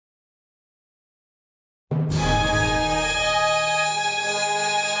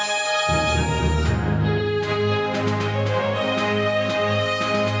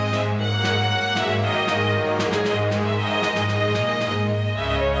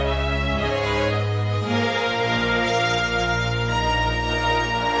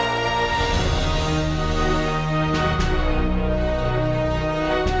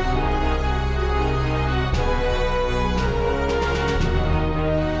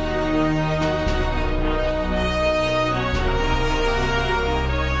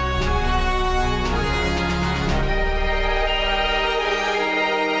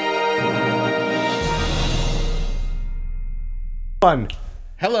everyone.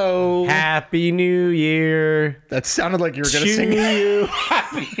 Hello. Happy New Year. That sounded like you were going to sing you.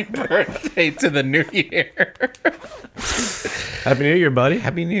 Happy birthday to the new year. Happy New Year, buddy.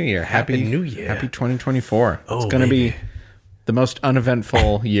 Happy New Year. Happy New Year. Happy 2024. Oh, it's going to baby. be the most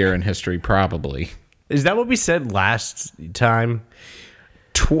uneventful year in history, probably. Is that what we said last time?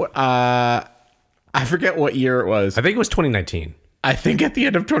 I forget what year it was. I think it was 2019. I think at the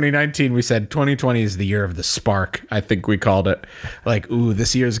end of 2019, we said 2020 is the year of the spark. I think we called it. Like, ooh,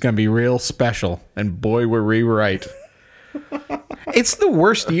 this year is going to be real special. And boy, were we right. It's the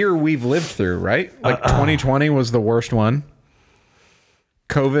worst year we've lived through, right? Like 2020 was the worst one.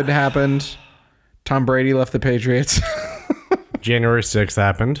 COVID happened. Tom Brady left the Patriots. January 6th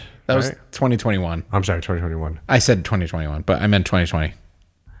happened. That was 2021. I'm sorry, 2021. I said 2021, but I meant 2020.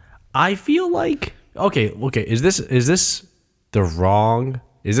 I feel like okay. Is this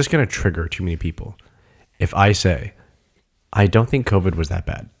going to trigger too many people if I say I don't think COVID was that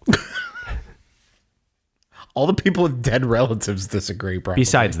bad? All the people with dead relatives disagree, probably.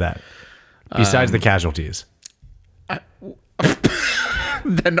 Besides the casualties.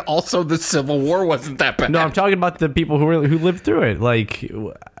 Then also the Civil War wasn't that bad. No, I'm talking about the people who lived through it. Like,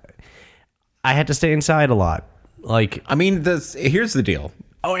 I had to stay inside a lot. Like, I mean, here's the deal.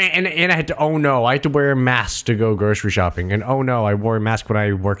 oh, and I had to. Oh no, I had to wear a mask to go grocery shopping, and oh no, I wore a mask when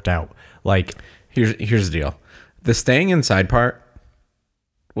I worked out. Like, Here's the deal. The staying inside part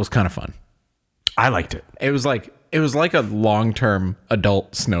was kind of fun. I liked it. It was like a long-term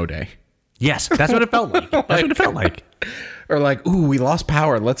adult snow day. Yes, that's what it felt like. That's what it felt like. Or like, ooh, we lost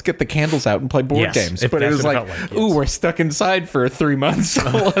power. Let's get the candles out and play board Yes, games. if But it that's was what it like, felt like, yes. ooh, we're stuck inside for 3 months.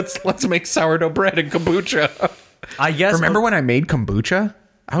 So let's make sourdough bread and kombucha. I guess. Remember when I made kombucha?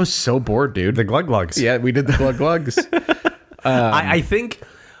 I was so bored, dude. the glug glugs? Yeah, we did the glug glugs. I think.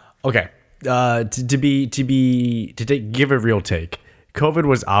 Okay, give a real take. COVID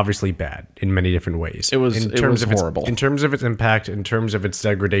was obviously bad in many different ways. It was horrible. In terms of its impact, in terms of its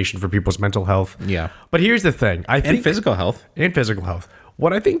degradation for people's mental health. Yeah. But here's the thing. I think And physical health.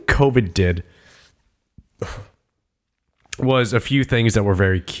 What I think COVID did was a few things that were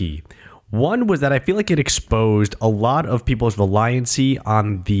very key. One was that I feel like it exposed a lot of people's reliancy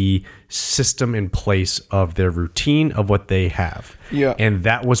on the system in place of their routine of what they have. Yeah. And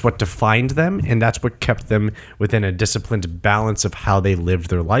that was what defined them, and that's what kept them within a disciplined balance of how they lived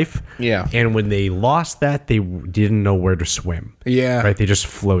their life. Yeah. And when they lost that, they didn't know where to swim. Yeah. Right? They just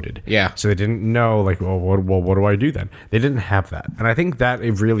floated. Yeah. So they didn't know, like, well, what do I do then? They didn't have that. And I think that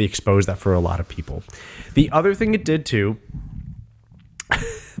it really exposed that for a lot of people. The other thing it did too,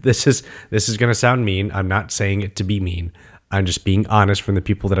 this is going to sound mean. I'm not saying it to be mean. I'm just being honest from the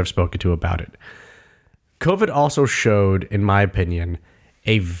people that I've spoken to about it. COVID also showed, in my opinion,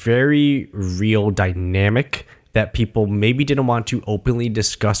 a very real dynamic that people maybe didn't want to openly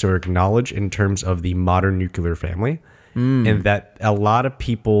discuss or acknowledge in terms of the modern nuclear family. And that a lot of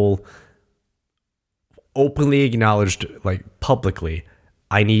people openly acknowledged, like publicly,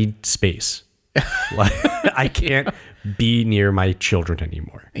 I need space. Like, I can't be near my children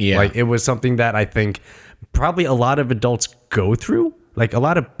anymore. Yeah. Like, it was something that I think probably a lot of adults go through. Like, a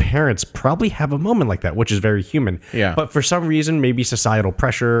lot of parents probably have a moment like that, which is very human. Yeah. But for some reason, maybe societal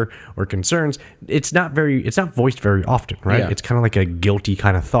pressure or concerns, it's not voiced very often, right? Yeah. It's kind of like a guilty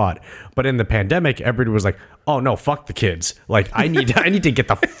kind of thought. But in the pandemic, everybody was like, oh no, fuck the kids. Like, I need to get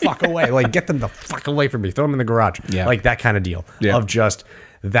the fuck away. Like, get them the fuck away from me. Throw them in the garage. Yeah. Like that kind of deal. Yeah. Of just,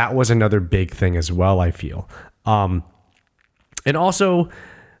 that was another big thing as well, I feel. And also,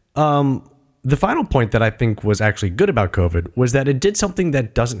 the final point that I think was actually good about COVID was that it did something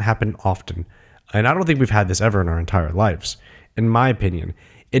that doesn't happen often. And I don't think we've had this ever in our entire lives, in my opinion.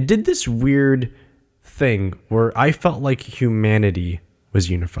 It did this weird thing where I felt like humanity was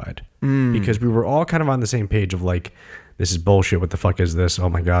unified because we were all kind of on the same page of like, this is bullshit. What the fuck is this? Oh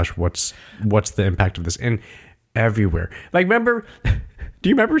my gosh, what's the impact of this? And everywhere. Like, do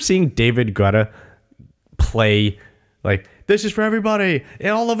you remember seeing David Guetta play like, this is for everybody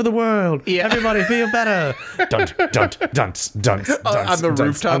all over the world. Yeah. Everybody feel better. Dunt, dunt, dunt, dunt, On the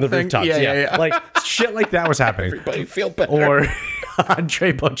rooftop on the thing? rooftops. Yeah. Like, shit like that was happening. Everybody feel better. Or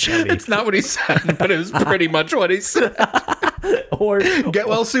Andre Bocelli. It's not what he said, but it was pretty much what he said. Or Get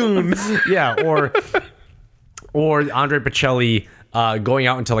well soon. yeah, or Andre Bocelli going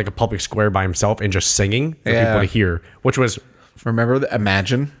out into like a public square by himself and just singing for Yeah. people to hear, which was Remember the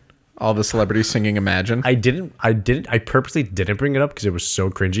Imagine? All the celebrities singing Imagine? I purposely didn't bring it up because it was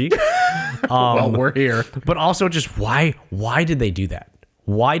so cringy. Well, we're here. But also just why did they do that?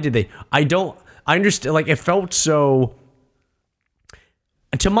 Why did they? I understand. Like, it felt so,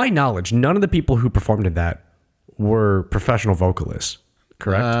 to my knowledge, none of the people who performed in that were professional vocalists,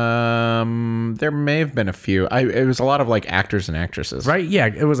 correct? There may have been a few. It was a lot of like actors and actresses. Right? Yeah,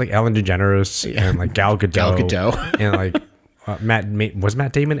 it was like Ellen DeGeneres and like Gal Gadot. Gal Gadot. And like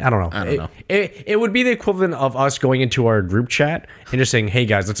Matt Damon? I don't know. I don't know. It would be the equivalent of us going into our group chat and just saying, "Hey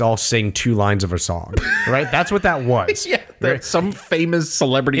guys, let's all sing 2 lines of a song." Right? That's what that was. Yeah, Right? some famous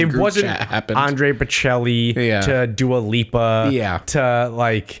celebrity It group wasn't chat happened. Andre Bocelli Yeah. to Dua Lipa Yeah. to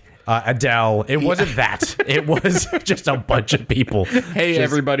like Adele. It wasn't that. It was just a bunch of people. Hey,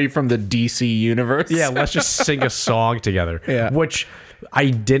 everybody from the DC universe. Yeah, let's just sing a song together. Yeah. Which I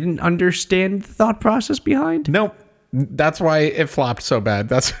didn't understand the thought process behind. Nope. That's why it flopped so bad.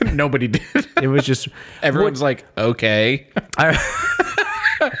 That's nobody did. It was just Everyone's like, okay.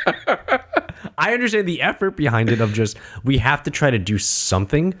 I understand the effort behind it of just we have to try to do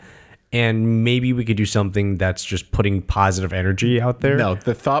something, and maybe we could do something that's just putting positive energy out there. No,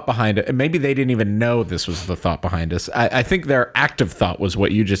 the thought behind it, and maybe they didn't even know this was the thought behind us. I think their active thought was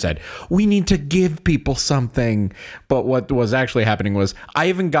what you just said. We need to give people something. But what was actually happening was I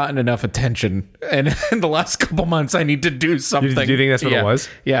haven't gotten enough attention. And in the last couple months, I need to do something. Do you think that's what it was?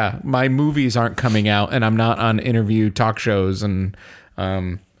 Yeah. My movies aren't coming out, and I'm not on interview talk shows, and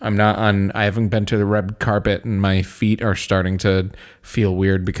I haven't been to the red carpet, and my feet are starting to feel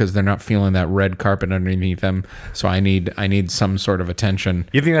weird because they're not feeling that red carpet underneath them. So I need some sort of attention.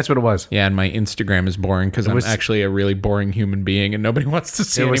 You think that's what it was? Yeah, and my Instagram is boring because I'm actually a really boring human being, and nobody wants to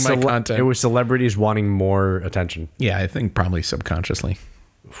see any of my content. It was celebrities wanting more attention. Yeah, I think probably subconsciously.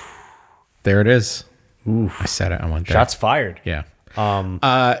 There it is. Ooh, I said it. I want that. Shots fired. Yeah.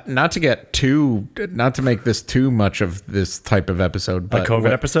 Not to make this too much of this type of episode, but A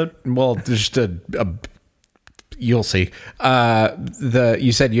COVID episode? Well, just you'll see.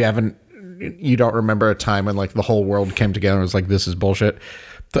 You said you don't remember a time when like the whole world came together and was like, this is bullshit.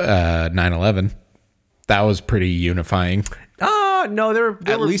 9/11. That was pretty unifying. No, there were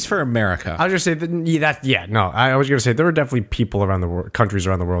At least for America. I was just say that. I was gonna say there were definitely people around the world, countries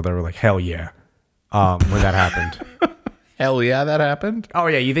around the world that were like, hell yeah, when that happened. Hell yeah, that happened. Oh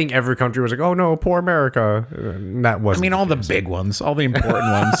yeah, you think every country was like, oh no, poor America? That wasn't. I mean, all the big ones, all the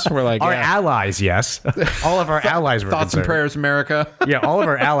important ones were like, our yeah. allies, yes. All of our allies were Thoughts and concerned. prayers, America. Yeah, all of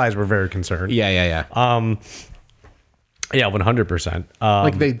our allies were very concerned. Yeah. Yeah, 100%.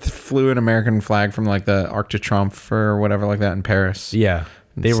 Like they flew an American flag from like the Arc de Triomphe or whatever like that in Paris. Yeah,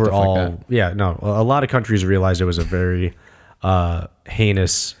 they were stuff like all. that. Yeah, no, a lot of countries realized it was a very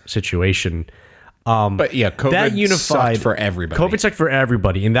heinous situation. But yeah, COVID That unified sucked for everybody. COVID sucked for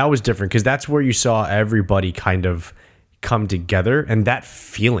everybody, and that was different because that's where you saw everybody kind of come together, and that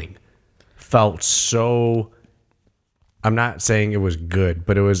feeling felt so. I'm not saying it was good,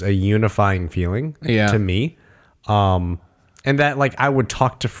 but it was a unifying feeling to me. And that like I would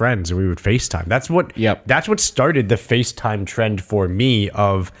talk to friends and we would FaceTime. That's what started the FaceTime trend for me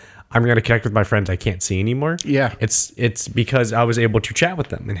of I'm going to connect with my friends I can't see anymore. Yeah. It's because I was able to chat with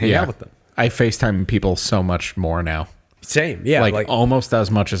them and hang out with them. I FaceTime people so much more now. Same. Yeah. Like almost as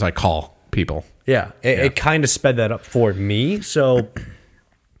much as I call people. Yeah. It kind of sped that up for me. So,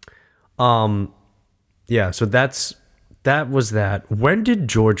 yeah. So that was that. When did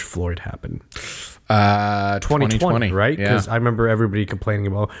George Floyd happen? 2020, right? Because Yeah. I remember everybody complaining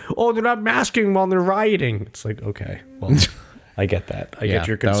about, oh, they're not masking while they're rioting. It's like, okay, well, I get that. I get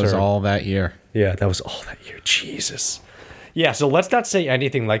your concern. That was all that year. Yeah, that was all that year. Jesus. Yeah, so let's not say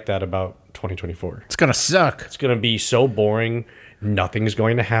anything like that about 2024. It's gonna suck. It's going to be so boring. Nothing's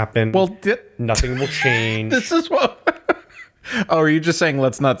going to happen. Well, nothing will change. this is what. Oh, are you just saying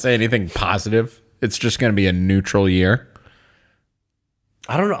let's not say anything positive? It's just gonna be a neutral year.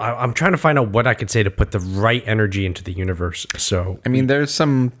 I don't know. I'm trying to find out what I could say to put the right energy into the universe. So, I mean, there's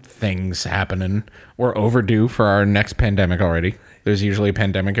some things happening. We're overdue for our next pandemic already. There's usually a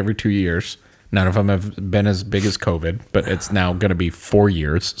pandemic every 2 years. None of them have been as big as COVID, but it's now going to be 4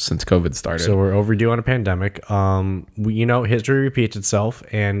 years since COVID started. So we're overdue on a pandemic. History repeats itself,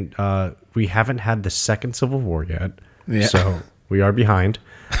 and we haven't had the second Civil War yet. Yeah. So we are behind.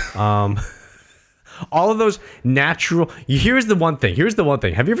 All of those natural. Here's the one thing.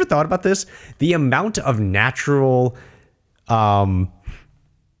 Have you ever thought about this? The amount of natural, not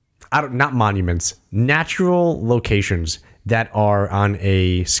monuments, natural locations that are on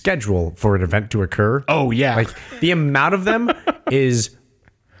a schedule for an event to occur. Oh yeah, like the amount of them is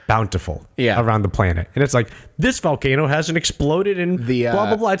bountiful around the planet. And it's like, this volcano hasn't exploded and blah,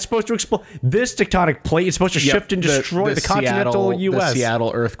 blah, blah. It's supposed to explode. This tectonic plate is supposed to shift and destroy the continental U.S. The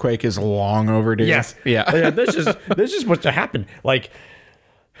Seattle earthquake is long overdue. Yes. Yeah. This is supposed to happen. Like,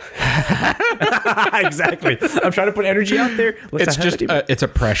 Exactly. I'm trying to put energy out there. It's just it's a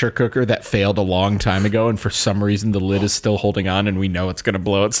pressure cooker that failed a long time ago, and for some reason the lid is still holding on, and we know it's going to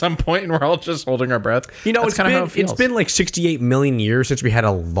blow at some point, and we're all just holding our breath. You know, That's kinda how it feels. it's been like 68 million years since we had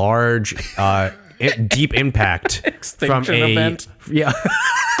a large, deep impact Extinction from a event. Yeah.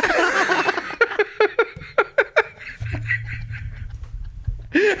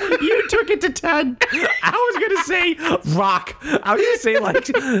 You took it to 10. I was gonna say rock. I was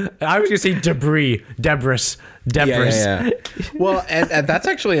gonna say debris. Yeah. Well, and that's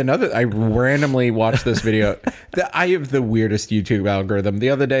actually another. I randomly watched this video. I have the weirdest YouTube algorithm. The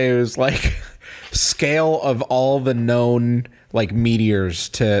other day it was like scale of all the known like meteors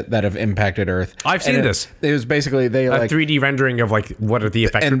that have impacted Earth. I've seen this. It was basically they A like 3D rendering of like what the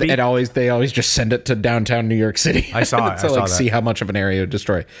effect would and be. they always just send it to downtown New York City. I saw it. to I saw like that. see how much of an area it would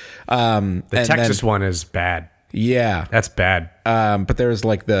destroy. The Texas one is bad. Yeah. That's bad. But there was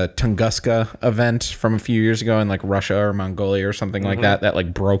like the Tunguska event from a few years ago in like Russia or Mongolia or something like that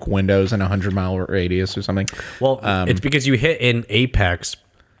like broke windows in a 100-mile radius or something. Well, it's because you hit an apex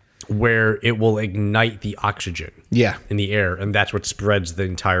where it will ignite the oxygen in the air, and that's what spreads the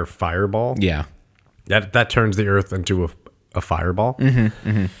entire fireball. Yeah. That turns the Earth into a fireball.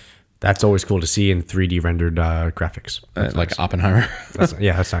 That's always cool to see in 3D rendered graphics. Like Oppenheimer. That's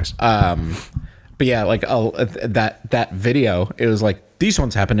nice. But yeah, like that video, it was like these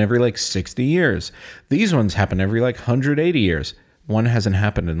ones happen every like 60 years. These ones happen every like 180 years. One hasn't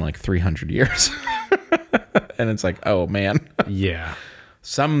happened in like 300 years. And it's like, oh man. Yeah.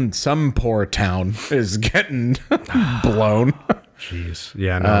 Some poor town is getting blown. Jeez.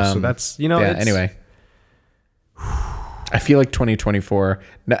 Yeah, no. So that's, Yeah, anyway. I feel like 2024.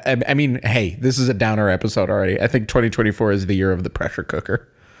 I mean, hey, this is a downer episode already. I think 2024 is the year of the pressure cooker.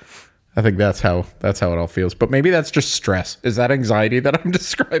 I think that's how it all feels. But maybe that's just stress. Is that anxiety that I'm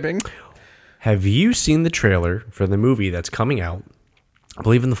describing? Have you seen the trailer for the movie that's coming out, I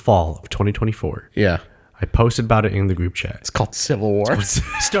believe in the fall of 2024? Yeah. I posted about it in the group chat. It's called Civil War.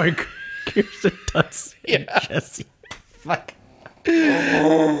 Starring Kirsten Dunst and Jesse. Fuck.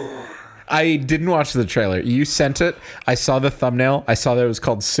 I didn't watch the trailer. You sent it. I saw the thumbnail. I saw that it was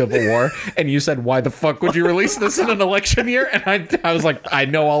called Civil War. And you said, why the fuck would you release this in an election year? And I was like, I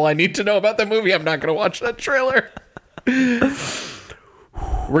know all I need to know about the movie. I'm not going to watch that trailer.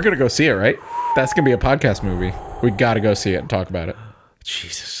 We're going to go see it, right? That's going to be a podcast movie. We got to go see it and talk about it.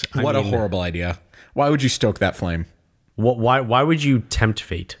 Jesus. What a horrible idea. Why would you stoke that flame? Why would you tempt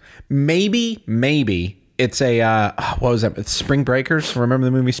fate? Maybe it's a what was that? It's Spring Breakers. Remember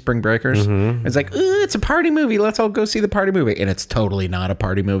the movie Spring Breakers? It's like, ooh, it's a party movie. Let's all go see the party movie. And it's totally not a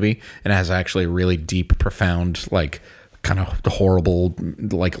party movie. And it has actually a really deep, profound, like kind of horrible,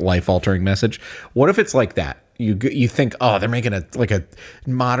 like life altering message. What if it's like that? You think, oh, they're making a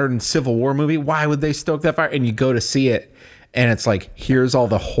modern Civil War movie. Why would they stoke that fire? And you go to see it. And it's like, here's all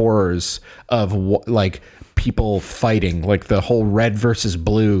the horrors of like people fighting, like the whole red versus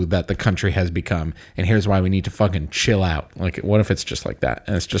blue that the country has become. And here's why we need to fucking chill out. Like, what if it's just like that?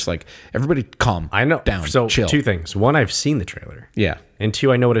 And it's just like, everybody calm. I know. Down. So chill. Two things. One, I've seen the trailer. Yeah. And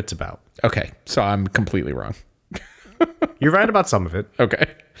two, I know what it's about. Okay. So I'm completely wrong. You're right about some of it. Okay.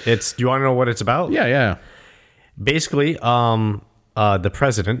 Do you want to know what it's about? Yeah. Basically, the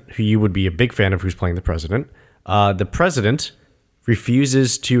president, who you would be a big fan of who's playing the president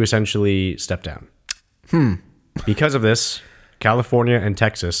refuses to essentially step down. Because of this, California and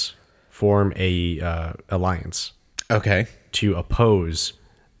Texas form a alliance. Okay. To oppose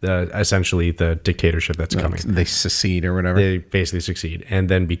essentially the dictatorship that's coming. They secede or whatever. They basically succeed. And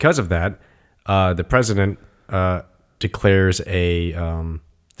then because of that, the president declares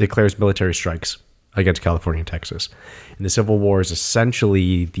military strikes against California and Texas. And the Civil War is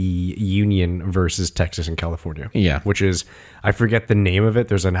essentially the Union versus Texas and California. Yeah. Which is, I forget the name of it.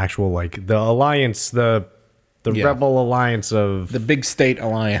 There's an actual, like, the alliance, the rebel alliance of... The big state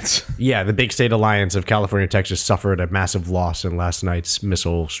alliance. Yeah, the big state alliance of California and Texas suffered a massive loss in last night's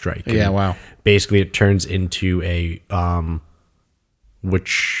missile strike. Yeah, and wow. Basically, it turns into a...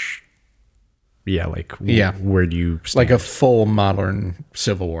 which... Yeah, like... Yeah. Where do you stand? Like a full modern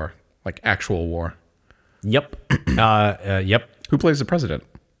Civil War. Like actual war. Yep. Yep. Who plays the president?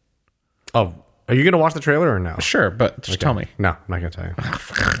 Oh, are you gonna watch the trailer or no? Sure, but just tell me. No, I'm not gonna tell you.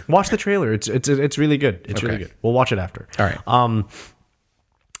 Watch the trailer. It's really good. It's really good. We'll watch it after. All right.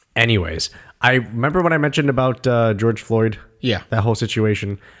 Anyways, I remember when I mentioned about George Floyd. Yeah. That whole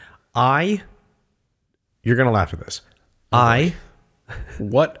situation. You're gonna laugh at this.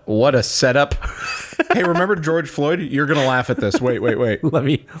 What a setup. Hey, remember George Floyd? You're going to laugh at this. Wait. Let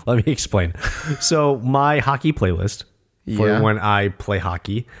me explain. So my hockey playlist for Yeah. when I play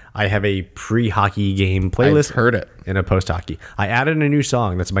hockey. I have a pre-hockey game playlist. I've heard it. And a post-hockey. I added a new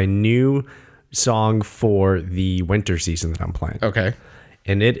song. That's my new song for the winter season that I'm playing. Okay.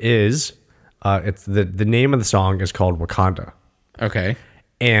 And it is, it's the name of the song is called Wakanda. Okay.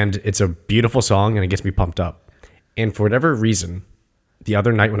 And it's a beautiful song and it gets me pumped up. And for whatever reason, the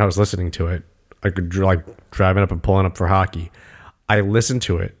other night when I was listening to it, like driving up and pulling up for hockey, I listened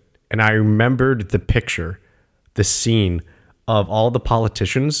to it and I remembered the picture, the scene of all the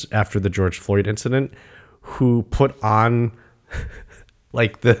politicians after the George Floyd incident who put on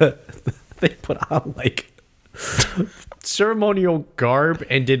they put on like ceremonial garb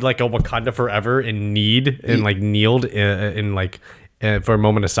and did like a Wakanda Forever and kneeled in for a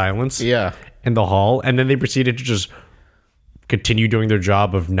moment of silence. Yeah. In the hall, and then they proceeded to just continue doing their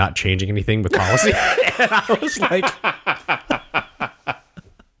job of not changing anything with policy. And I was like,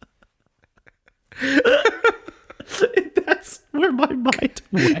 that's where my mind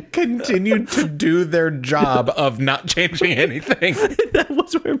went. Continued to do their job of not changing anything. That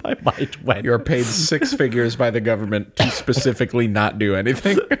was where my mind went. You're paid 6 figures by the government to specifically not do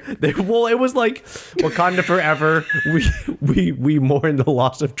anything. Well, it was like Wakanda Forever. We mourn the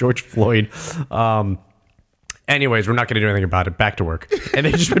loss of George Floyd. Anyways, we're not going to do anything about it. Back to work. And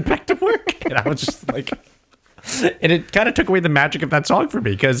they just went back to work. And I was just like, and it kind of took away the magic of that song for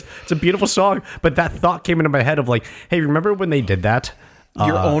me because it's a beautiful song. But that thought came into my head of like, hey, remember when they did that?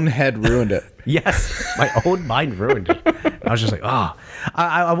 Your own head ruined it. Yes, my own mind ruined it. I was just like, oh,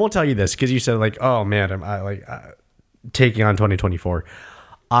 I will tell you this because you said like, oh man, taking on 2024.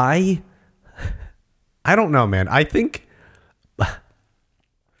 I don't know, man. I think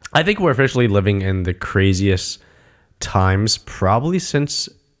we're officially living in the craziest times probably since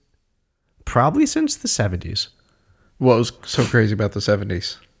the 70s. What was so crazy about the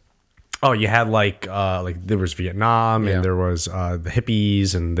 70s? Oh, you had like there was Vietnam and there was the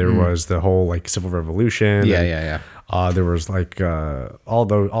hippies and there was the whole like civil revolution. Yeah. There was like all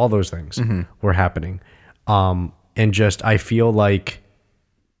those things were happening. And just I feel like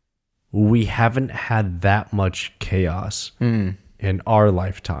we haven't had that much chaos in our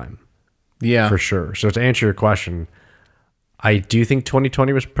lifetime. Yeah. For sure. So to answer your question, I do think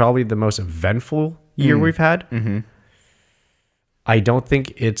 2020 was probably the most eventful year we've had. Mm-hmm. I don't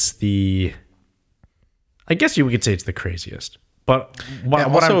think it's I guess you could say it's the craziest. But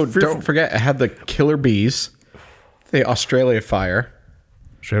don't forget, it had the killer bees, the Australia fire,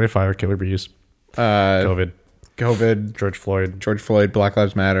 Australia fire, killer bees, COVID, George Floyd, Black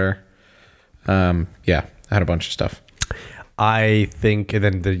Lives Matter. Yeah, I had a bunch of stuff. I think, and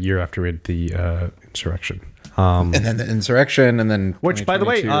then the year after we had the insurrection. And then the insurrection, and then which, by the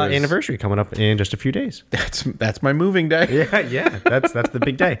way, anniversary coming up in just a few days. That's my moving day. Yeah, that's the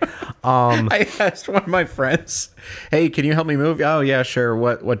big day. I asked one of my friends, "Hey, can you help me move?" "Oh yeah, sure.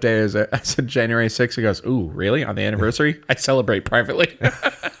 What day is it?" I said January 6th. He goes, "Ooh, really? On the anniversary?" I celebrate privately.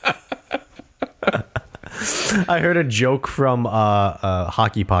 I heard a joke from a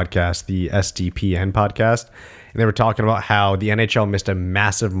hockey podcast, the SDPN podcast, and they were talking about how the NHL missed a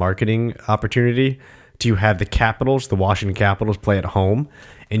massive marketing opportunity to have the Capitals, the Washington Capitals, play at home,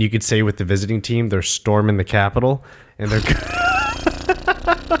 and you could say with the visiting team, they're storming the Capitol, and they're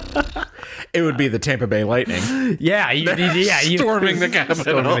It would be the Tampa Bay Lightning. Storming the Capitol.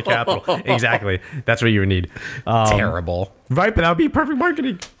 Storming the Capitol. Exactly. That's what you would need. Terrible. Right, but that would be perfect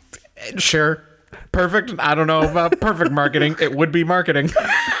marketing. Sure. Perfect. I don't know about perfect marketing. It would be marketing.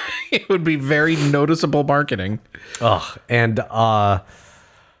 It would be very noticeable marketing. Ugh. And all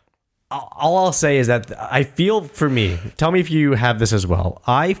I'll say is that I feel, for me, tell me if you have this as well.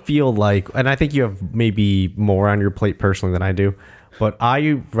 I feel like, and I think you have maybe more on your plate personally than I do, but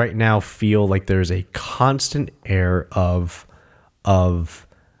I right now feel like there's a constant air of a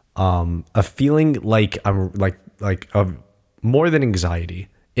feeling like I'm like of more than anxiety.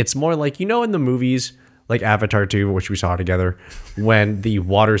 It's more like, you know, in the movies like Avatar 2, which we saw together, when the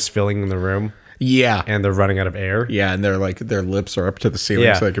water's filling in the room. Yeah. And they're running out of air. Yeah, and they're like, their lips are up to the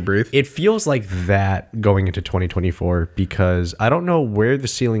ceiling so they can breathe. It feels like that going into 2024 because I don't know where the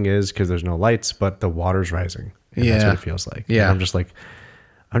ceiling is because there's no lights, but the water's rising. And that's what it feels like. Yeah. And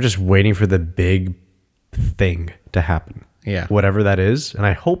I'm just waiting for the big thing to happen. Yeah. Whatever that is. And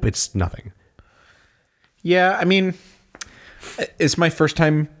I hope it's nothing. Yeah, I mean, it's my first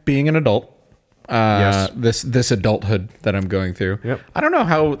time being an adult. Yes. This adulthood that I'm going through. Yep. I don't know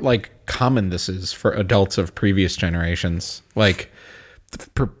how like common this is for adults of previous generations. Like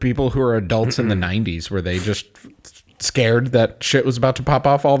for people who are adults in the 90s, were they just scared that shit was about to pop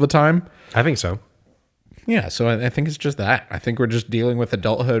off all the time? I think so. Yeah, so I think it's just that. I think we're just dealing with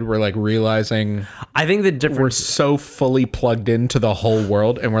adulthood. We're like realizing I think the we're difference, so fully plugged into the whole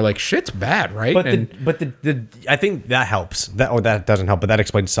world, and we're like, shit's bad, right? but I think that helps. That doesn't help, but that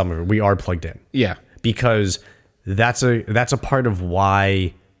explains some of it. We are plugged in. Yeah. Because that's a part of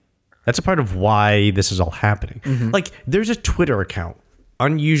why this is all happening. Like there's a Twitter account,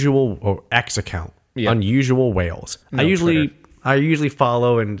 unusual or X account, unusual whales. No, I usually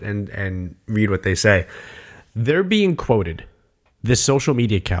follow and read what they say. They're being quoted, this social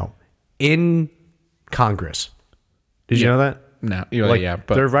media account, in Congress. Did you know that? No,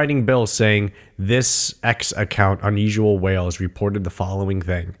 but they're writing bills saying this X account, unusual whales, reported the following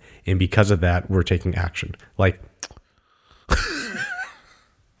thing, and because of that, we're taking action. Like,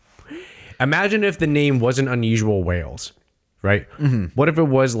 imagine if the name wasn't unusual whales, right? What if it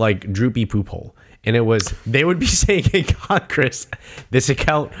was like Droopy Poop Hole? And they would be saying in Congress, this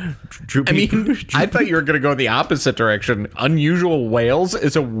account, Droopy I thought you were going to go in the opposite direction. Unusual whales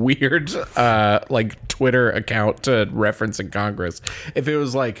is a weird, like Twitter account to reference in Congress. If it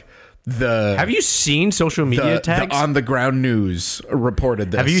was like Have you seen social media tags? The on the ground news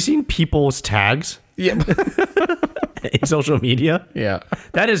reported this. Have you seen people's tags? Yeah. In social media? Yeah.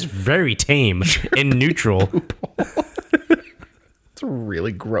 That is very tame and neutral. It's a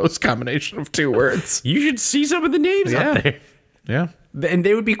really gross combination of two words. You should see some of the names out there. Yeah. And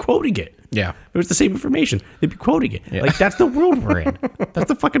they would be quoting it. Yeah. It was the same information. They'd be quoting it. Yeah. Like, that's the world we're in. That's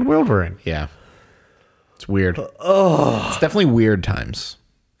the fucking world we're in. Yeah. It's weird. It's definitely weird times.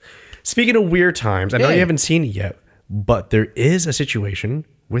 Speaking of weird times, I know you haven't seen it yet, but there is a situation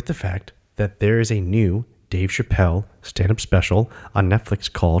with the fact that there is a new Dave Chappelle stand-up special on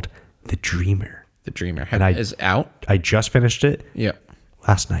Netflix called The Dreamer. The Dreamer. And is out? I just finished it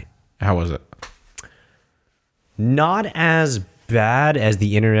last night. How was it? Not as bad as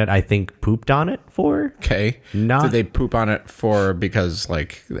the internet, I think, pooped on it for. Okay. Did they poop on it for because,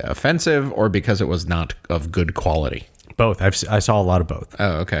 like, offensive or because it was not of good quality? Both. I saw a lot of both.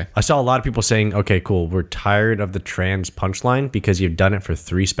 Oh, okay. I saw a lot of people saying, okay, cool, we're tired of the trans punchline because you've done it for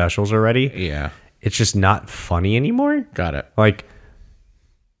 3 specials already. Yeah. It's just not funny anymore. Got it. Like,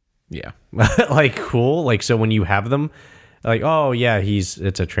 yeah. like, cool. Like, so when you have them, like, oh, yeah, it's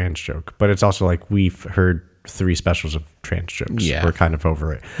a trans joke. But it's also like, we've heard 3 specials of trans jokes. Yeah. We're kind of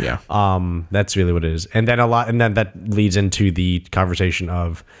over it. Yeah. That's really what it is. And then that leads into the conversation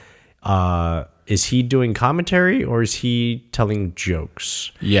of, is he doing commentary or is he telling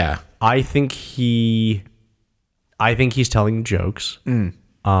jokes? Yeah. I think he's telling jokes.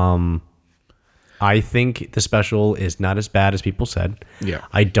 I think the special is not as bad as people said. Yeah.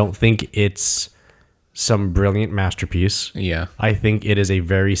 I don't think it's some brilliant masterpiece. Yeah. I think it is a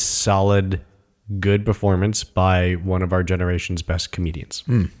very solid, good performance by one of our generation's best comedians.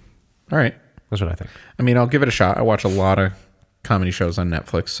 All right. That's what I think. I mean, I'll give it a shot. I watch a lot of comedy shows on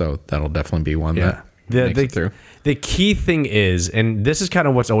Netflix, so that'll definitely be one that makes it through. The key thing is, and this is kind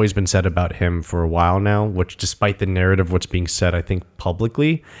of what's always been said about him for a while now, which despite the narrative what's being said, I think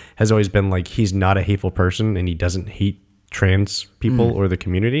publicly, has always been like he's not a hateful person and he doesn't hate trans people or the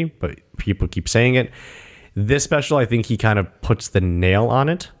community, but people keep saying it. This special, I think he kind of puts the nail on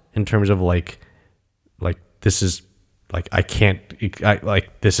it in terms of like this is like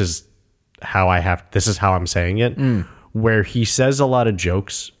this is how I'm saying it, where he says a lot of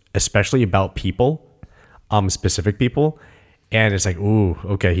jokes, especially about people, specific people, and it's like, ooh,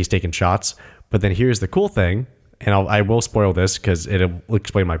 okay, he's taking shots. But then here's the cool thing, and I will spoil this because it'll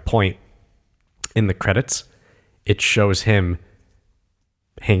explain my point. In the credits, it shows him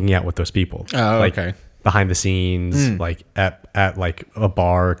hanging out with those people. Oh, like, okay. Behind the scenes, like at like a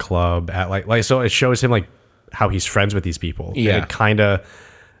bar or club, at like so it shows him like how he's friends with these people. Yeah. And it kind of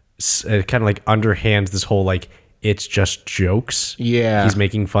like underhands this whole like it's just jokes. Yeah. He's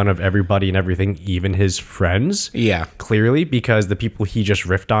making fun of everybody and everything, even his friends. Yeah. Clearly, because the people he just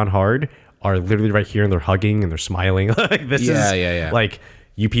riffed on hard are literally right here and they're hugging and they're smiling. Like this is like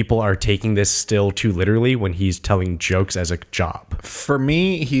you people are taking this still too literally when he's telling jokes as a job. For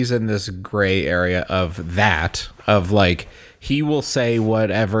me, he's in this gray area of like he will say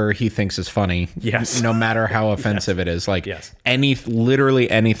whatever he thinks is funny. Yes. No matter how offensive it is. Like literally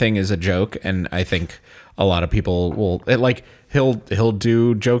anything is a joke. And I think a lot of people will he'll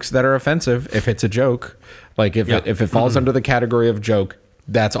do jokes that are offensive if it's a joke. Like if it falls under the category of joke,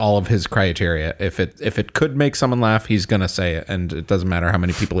 that's all of his criteria. If it could make someone laugh, he's gonna say it, and it doesn't matter how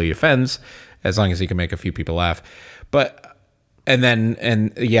many people he offends, as long as he can make a few people laugh. So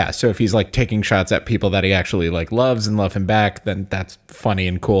if he's like taking shots at people that he actually like loves and love him back, then that's funny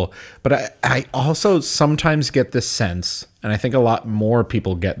and cool. But I also sometimes get this sense, and I think a lot more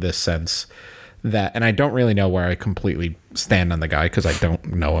people get this sense, that, and I don't really know where I completely stand on the guy because I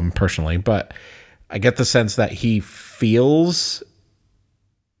don't know him personally, but I get the sense that he feels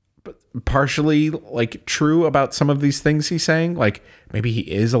partially like true about some of these things he's saying. Like maybe he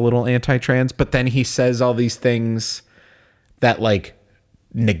is a little anti-trans, but then he says all these things that like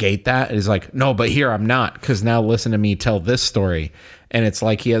negate that. Is like, no, but here I'm not, because now listen to me tell this story. And it's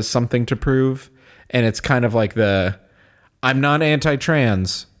like he has something to prove. And it's kind of like I'm not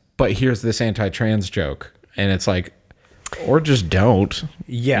anti-trans, but here's this anti-trans joke. And it's like, or just don't.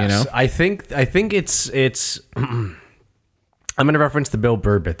 Yes. You know? I think it's I'm going to reference the Bill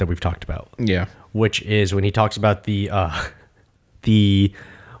Burr bit that we've talked about. Yeah. Which is when he talks about the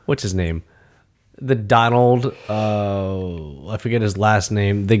what's his name? The Donald, I forget his last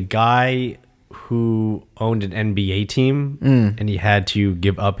name. The guy who owned an NBA team and he had to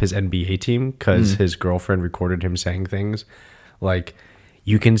give up his NBA team because his girlfriend recorded him saying things like,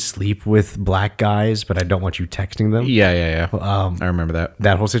 you can sleep with black guys, but I don't want you texting them. Yeah. I remember that.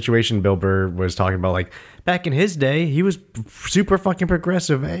 That whole situation, Bill Burr was talking about, like, back in his day, he was super fucking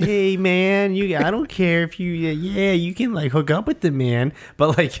progressive. Hey, man, I don't care if you can, like, hook up with the man.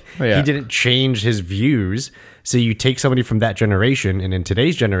 But, like, he didn't change his views. So you take somebody from that generation, and in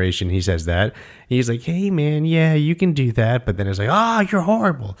today's generation, he says that. He's like, hey, man, yeah, you can do that. But then it's like, you're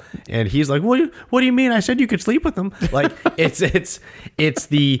horrible. And he's like, what do you mean? I said you could sleep with them. Like, it's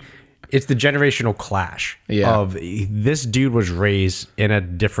the generational clash of this dude was raised in a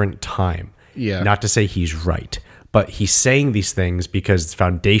different time. Yeah. Not to say he's right, but he's saying these things because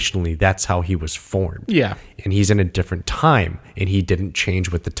foundationally that's how he was formed. Yeah. And he's in a different time, and he didn't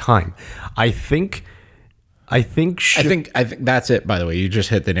change with the time. I think that's it, by the way. You just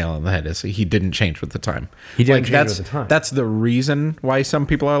hit the nail on the head. Is he didn't change with the time. He didn't change with the time. That's the reason why some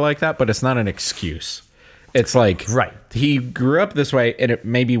people are like that, but it's not an excuse. It's like, right, he grew up this way, and it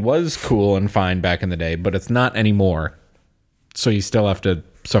maybe was cool and fine back in the day, but it's not anymore. So you still have to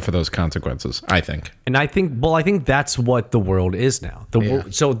suffer those consequences, I think. And I think that's what the world is now.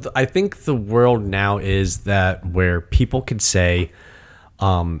 I think the world now is that where people can say,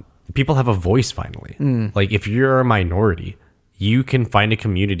 people have a voice finally. Like, if you're a minority, you can find a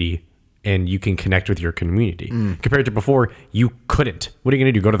community and you can connect with your community. Compared to before, you couldn't. What are you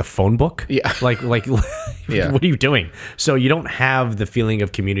going to do? Go to the phone book? Yeah. Like, Yeah. What are you doing? So you don't have the feeling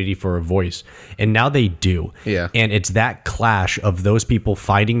of community for a voice. And now they do. Yeah. And it's that clash of those people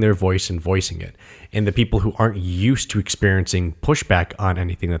finding their voice and voicing it, and the people who aren't used to experiencing pushback on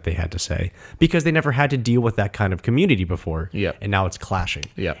anything that they had to say because they never had to deal with that kind of community before. Yeah. And now it's clashing.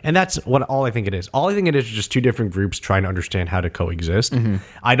 Yeah. And that's all I think it is. All I think it is just two different groups trying to understand how to coexist.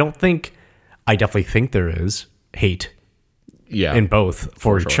 I definitely think there is hate in both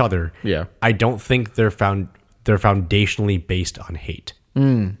for each other. Yeah. I don't think they're foundationally based on hate. Do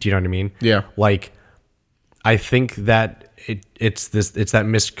you know what I mean? Yeah. Like, I think that it's that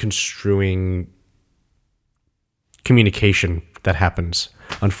misconstruing communication that happens,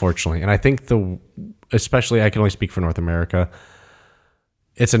 unfortunately. And I think especially I can only speak for North America.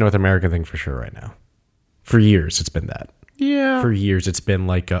 It's a North American thing for sure right now. For years, it's been that. Yeah. For years, it's been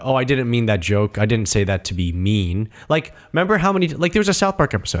like, I didn't mean that joke. I didn't say that to be mean. Like, remember how many, like, there was a South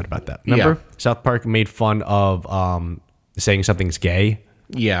Park episode about that. Remember? Yeah. South Park made fun of saying something's gay.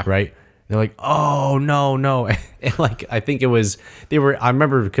 Yeah. Right? They're like, oh, no. And like, I think I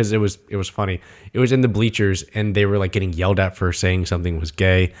remember because it was funny. It was in the bleachers and they were like getting yelled at for saying something was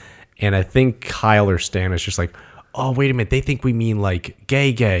gay. And I think Kyle or Stan is just like, oh, wait a minute, they think we mean like gay.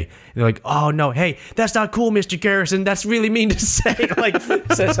 And they're like, oh no, hey, that's not cool, Mr. Garrison. That's really mean to say. Like,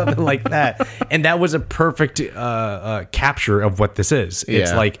 say something like that. And that was a perfect capture of what this is.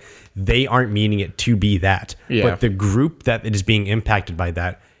 It's like they aren't meaning it to be that. Yeah. But the group that is being impacted by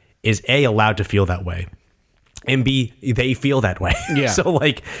that is A, allowed to feel that way, and B, they feel that way. Yeah. So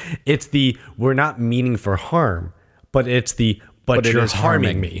like, it's we're not meaning for harm, but it's but you're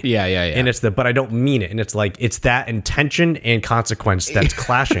harming me. Yeah. And it's but I don't mean it. And it's like, it's that intention and consequence that's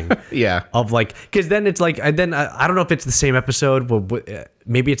clashing. Yeah. Of like, because then it's like, and then I don't know if it's the same episode, but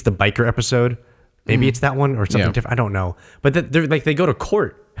maybe it's the biker episode. Maybe it's that one or something different. I don't know. But they're like, they go to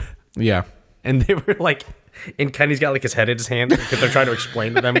court. Yeah. And they were like, and Kenny's got like his head in his hand because they're trying to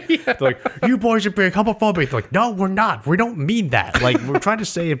explain to them. They're like, you boys are being homophobic. They're like, no, we're not. We don't mean that. Like, we're trying to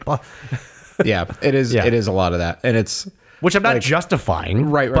say it. Yeah, it is. Yeah. It is a lot of that. And it's, which I'm not justifying,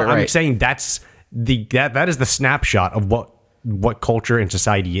 right. But I'm saying that is the snapshot of what culture and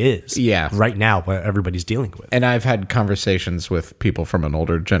society is. Yeah. Right now, what everybody's dealing with. And I've had conversations with people from an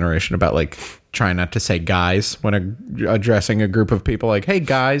older generation about like trying not to say guys when addressing a group of people. Like, hey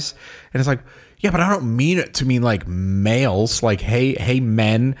guys, and it's like, yeah, but I don't mean it to mean like males. Like, hey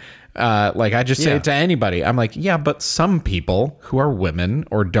men, Like I just say it to anybody. I'm like, yeah, but some people who are women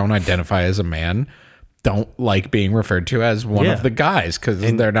or don't identify as a man don't like being referred to as one of the guys because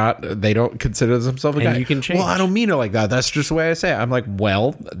they don't consider themselves a guy. You can change. Well, I don't mean it like that. That's just the way I say it. I'm like,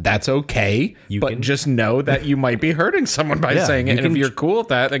 well, that's okay. But just know that you might be hurting someone by saying it. And if you're cool with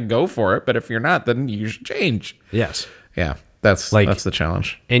that, then go for it. But if you're not, then you should change. Yes. Yeah. That's the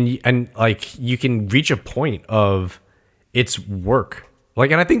challenge. And like you can reach a point of it's work. Like,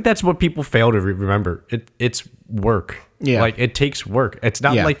 and I think that's what people fail to remember. It's work. Yeah. Like it takes work. It's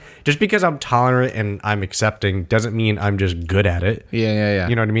not like just because I'm tolerant and I'm accepting doesn't mean I'm just good at it. Yeah.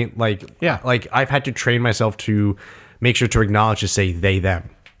 You know what I mean? Like, like I've had to train myself to make sure to acknowledge to say they,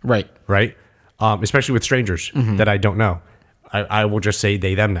 them. Right. Right. Especially with strangers that I don't know. I will just say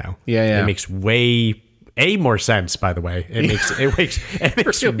they, them now. Yeah. It makes way more sense, by the way. It makes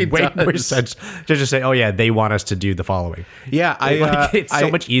really way does. more sense to just say, oh yeah, they want us to do the following. Yeah, it's so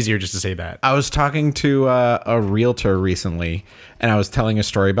much easier just to say that. I was talking to a realtor recently, and I was telling a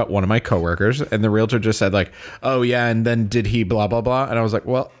story about one of my coworkers, and the realtor just said like, "Oh yeah, and then did he blah blah blah?" And I was like,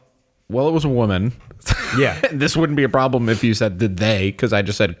 "Well, it was a woman." Yeah, this wouldn't be a problem if you said did they, because I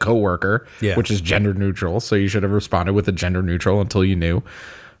just said coworker, which is gender neutral. So you should have responded with a gender neutral until you knew.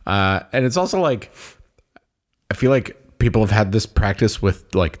 And it's also like, I feel like people have had this practice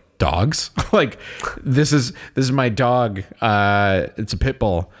with like dogs. Like this is my dog. It's a pit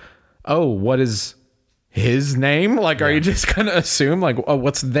bull. Oh, what is his name? Like, are you just gonna assume like, oh,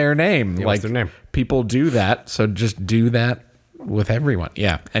 what's their name? Yeah, like what's their name? People do that, so just do that with everyone.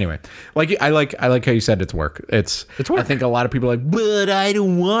 Yeah. Anyway, like I like how you said it's work. It's work. I think a lot of people are like, but I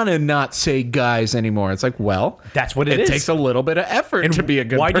don't want to not say guys anymore. It's like, well, that's what it is. It takes a little bit of effort to be a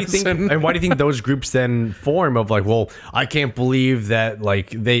good person. Why do you think those groups then form of like, well, I can't believe that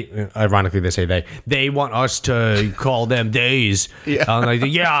like ironically they say they want us to call them days. Yeah. Like,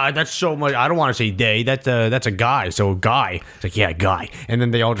 yeah, that's so much. I don't want to say they. That's a guy. So a guy. It's like, yeah, guy. And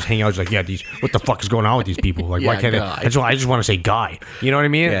then they all just hang out. It's like, yeah, what the fuck is going on with these people? Like, why can't guy. I just want to say guy. You know what I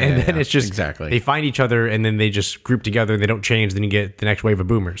mean? And then it's just exactly. They find each other and then they just group together and they don't change. Then you get the next wave of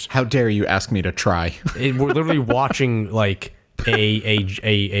boomers. How dare you ask me to try? We're literally watching like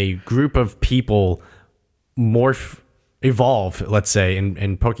a group of people evolve, let's say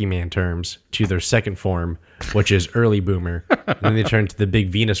in Pokemon terms, to their second form, which is early boomer. And then they turn to the big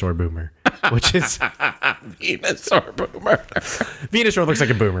Venusaur Boomer, which is Venusaur Boomer. Venusaur looks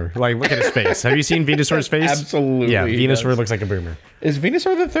like a boomer. Like, look at his face. Have you seen Venusaur's face? Absolutely. Yeah, Venusaur looks like a boomer. Is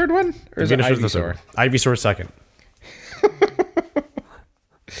Venusaur the third one? Or is Venusaur's it the third. Ivysaur second.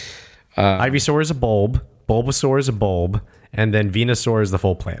 Ivysaur is a bulb. Bulbasaur is a bulb. And then Venusaur is the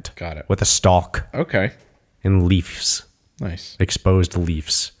full plant. Got it. With a stalk Okay. and leaves. Nice. Exposed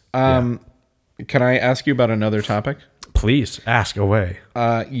leaves. Can I ask you about another topic? Please ask away.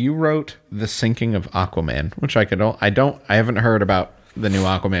 You wrote The Sinking of Aquaman, which I haven't heard about the new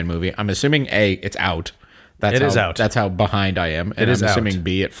Aquaman movie. I'm assuming A, it's out. It is out. That's how behind I am. And I'm assuming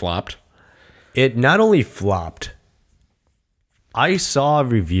B, it flopped. It not only flopped. I saw a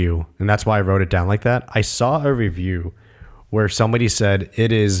review, and that's why I wrote it down like that. I saw a review where somebody said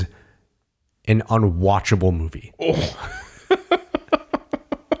it is an unwatchable movie. Oh.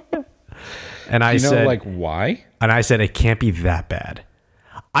 And I said, like, why? And I said, it can't be that bad.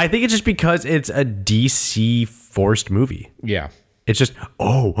 I think it's just because it's a DC forced movie. Yeah. It's just,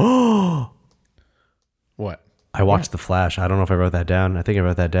 oh. What? I watched The Flash. I don't know if I wrote that down. I think I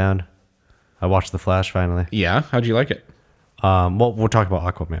wrote that down. I watched The Flash finally. Yeah. How'd you like it? Well, we'll talk about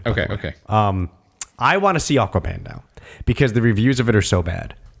Aquaman. Okay. I want to see Aquaman now because the reviews of it are so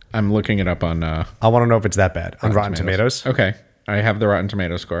bad. I'm looking it up on... I want to know if it's that bad. On Rotten Tomatoes. Okay. I have the Rotten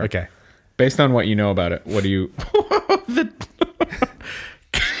Tomatoes score. Okay. Based on what you know about it, what do you...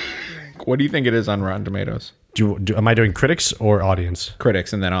 What do you think it is on Rotten Tomatoes? Am I doing critics or audience?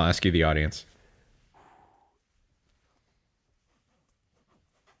 Critics, and then I'll ask you the audience.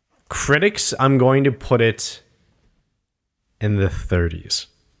 Critics, I'm going to put it in the 30s.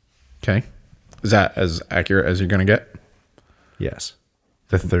 Okay. Is that as accurate as you're going to get? Yes.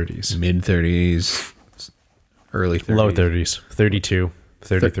 The 30s. Mid 30s, early 30s. Low 30s. 32,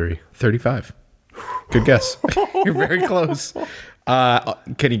 33. 35. Good guess. You're very close.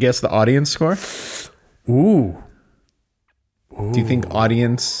 Can you guess the audience score? Ooh. Do you think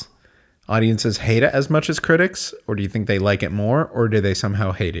audiences hate it as much as critics, or do you think they like it more, or do they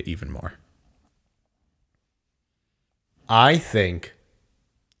somehow hate it even more? I think.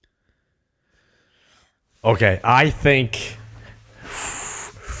 Okay,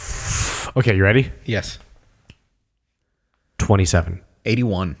 Okay, you ready? Yes. 27.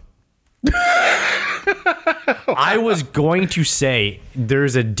 81. I was going to say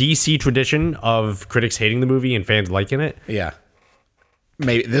there's a DC tradition of critics hating the movie and fans liking it. Yeah.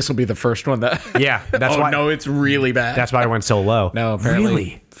 Maybe this will be the first one that. Yeah, that's why. No, it's really bad. That's why I went so low. No, apparently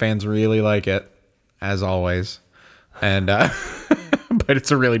really? fans really like it, as always, and but it's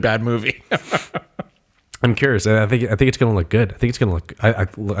a really bad movie. I'm curious. I think it's gonna look good. I think it's gonna look. I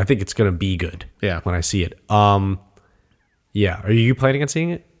think it's gonna be good. Yeah. When I see it. Yeah. Are you planning on seeing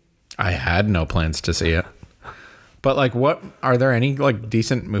it? I had no plans to see it. But like, what are there any like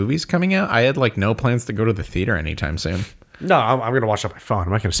decent movies coming out? I had like no plans to go to the theater anytime soon. No, I'm gonna watch it on my phone. I'm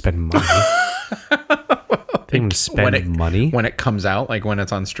not gonna spend money. I'm gonna spend money when it comes out, like when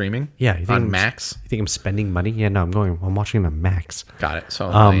it's on streaming. Yeah, you think on Max. You think I'm spending money? Yeah, no, I'm watching it on Max. Got it. So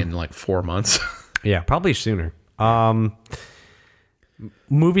in like 4 months. Yeah, probably sooner.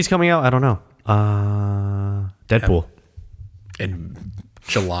 Movies coming out? I don't know. Deadpool In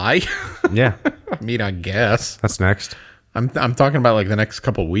July. Yeah, I mean, I guess that's next. I'm talking about like the next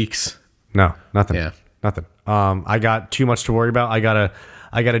couple weeks. No, nothing. Yeah. Nothing. I got too much to worry about. I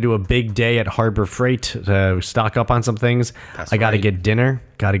gotta do a big day at Harbor Freight to stock up on some things. I gotta get dinner.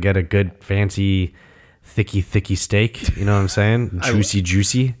 Gotta get a good fancy thicky steak. You know what I'm saying?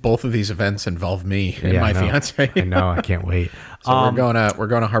 Juicy. Both of these events involve me and Yeah, my I know. fiance. I know. I can't wait. So we're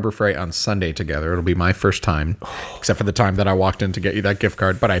going to Harbor Freight on Sunday together. It'll be my first time, except for the time that I walked in to get you that gift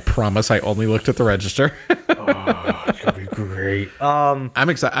card. But I promise I only looked at the register. It's gonna be great. I'm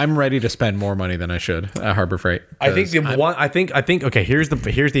excited. I'm ready to spend more money than I should at Harbor Freight. I think okay, here's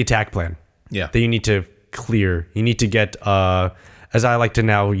the attack plan. Yeah. That you need to clear. You need to get as I like to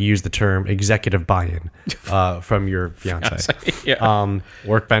now use the term, executive buy-in from your fiance. Yeah.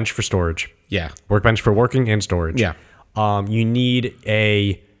 Workbench for storage. Yeah. Workbench for working and storage. Yeah. You need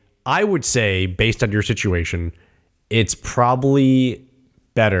I would say, based on your situation, it's probably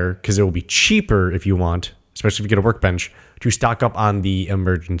better because it will be cheaper if you want, especially if you get a workbench, to stock up on the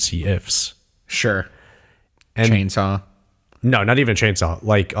emergency ifs. Sure. And chainsaw. No, not even chainsaw.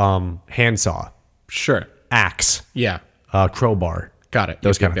 Like handsaw, Sure. axe, Yeah. crowbar. Got it.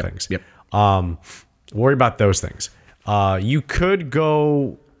 Those kind of things. Yep. Worry about those things. You could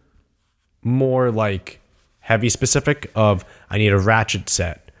go more like heavy specific of I need a ratchet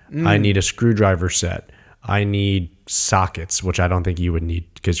set. I need a screwdriver set. I need sockets, which I don't think you would need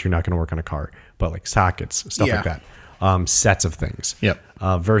because you're not going to work on a car, but like sockets, stuff like that. Sets of things. Yep.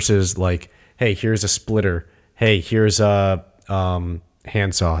 Versus like, hey, here's a splitter. Hey, here's a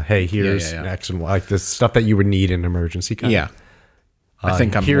handsaw. Hey, here's X and Y. Like the stuff that you would need in an emergency. Yeah. I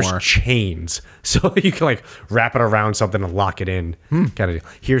think I'm here's more. chains, so you can like wrap it around something and lock it in. Kind of deal.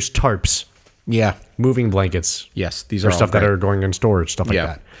 Here's tarps, Yeah. moving blankets. Yes. These Or are all stuff that great. are going in storage, stuff like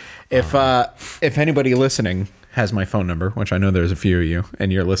that. If anybody listening has my phone number, which I know there's a few of you,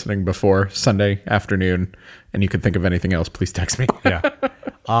 and you're listening before Sunday afternoon, and you can think of anything else, please text me. Yeah.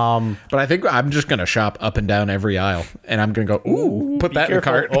 But I think I'm just gonna shop up and down every aisle, and I'm gonna go, ooh, put that in the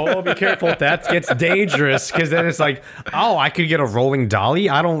cart. Oh, be careful. That gets dangerous because then it's like, oh, I could get a rolling dolly.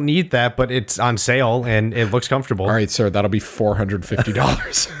 I don't need that, but it's on sale and it looks comfortable. All right, sir, that'll be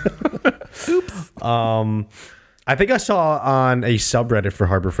 $450. I think I saw on a subreddit for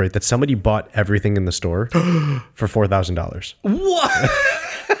Harbor Freight that somebody bought everything in the store for $4,000. What?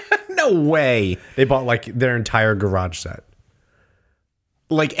 No way. They bought like their entire garage set.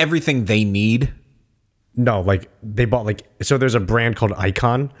 Like everything they need. No, like they bought like, so there's a brand called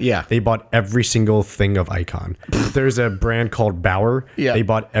Icon. Yeah. They bought every single thing of Icon. There's a brand called Bauer. Yeah. They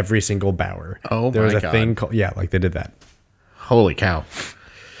bought every single Bauer. Oh there was my a God. thing called, like they did that. Holy cow.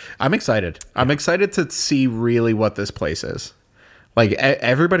 I'm excited. I'm excited to see really what this place is. Like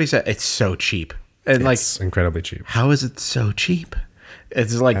everybody said, it's so cheap. And It's incredibly cheap. how is it so cheap?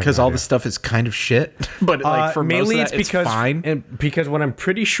 It's like because all the stuff is kind of shit, but like for mainly most of that, it's because fine. and because what I'm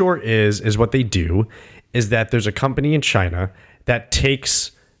pretty sure is what they do is that there's a company in China that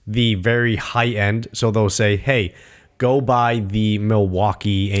takes the very high end. So they'll say, hey, go buy the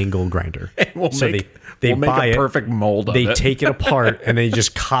Milwaukee angle grinder. We'll So make, they we'll make buy a it. perfect mold of They it take it apart and they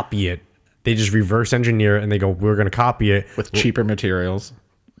just copy it. They just reverse engineer it and they go, we're going to copy it. with cheaper materials.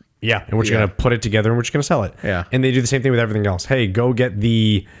 Yeah, and we're just going to put it together and we're just going to sell it. Yeah. And they do the same thing with everything else. Hey, go get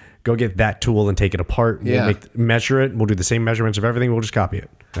that tool and take it apart. Yeah. We'll measure it. We'll do the same measurements of everything. We'll just copy it.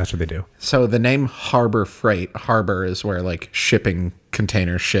 That's what they do. So the name Harbor Freight, harbor is where like shipping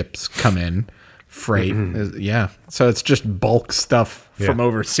container ships come in. Freight, is, So it's just bulk stuff from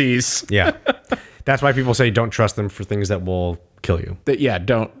overseas. Yeah. That's why people say don't trust them for things that will kill you.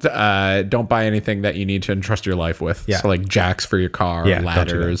 Don't buy anything that you need to entrust your life with. Yeah. So like jacks for your car, Yeah.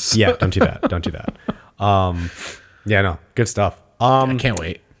 ladders. Don't do that. Don't do that. Yeah, no. Good stuff. I can't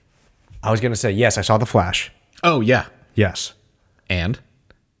wait. I was going to say, yes, I saw The Flash. Oh, yeah. Yes. And?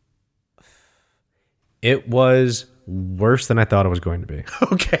 It was worse than I thought it was going to be.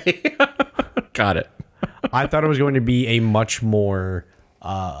 Okay. Got it. I thought it was going to be a much more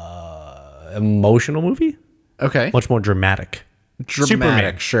emotional movie. Okay. Much more dramatic.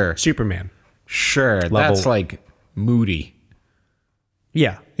 Dramatic, sure. Superman. Sure. That's like moody.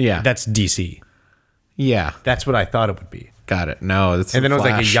 Yeah. Yeah. That's DC. Yeah. That's what I thought it would be. Got it. No, that's And then it was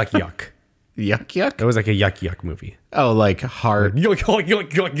like a Flash. yuck. Yuck yuck? It was like a yuck movie. Oh, like hard. Yuck, yuck, yuck,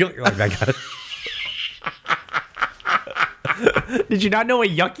 yuck, yuck. Like that kind of. Did you not know what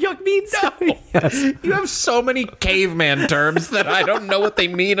yuck means? No. Yes. You have so many caveman terms that I don't know what they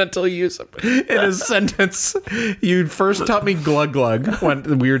mean until you use them in a sentence. You first taught me glug glug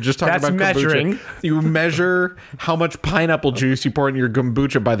when we were just talking That's about kombucha. measuring. You measure how much pineapple juice you pour in your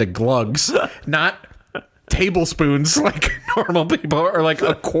kombucha by the glugs, not tablespoons like normal people, or like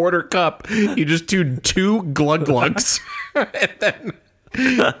a quarter cup. You just do 2 glug glugs, and then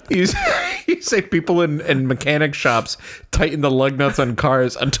you say people in mechanic shops tighten the lug nuts on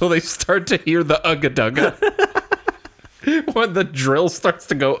cars until they start to hear the ugga dugga. When the drill starts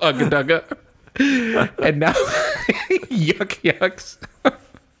to go ugga dugga. And now yuck yucks.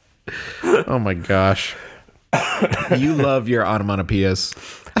 Oh my gosh. You love your onomatopoeias.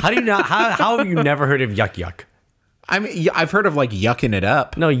 How do you not? How have you never heard of yuck? I mean, I've heard of like yucking it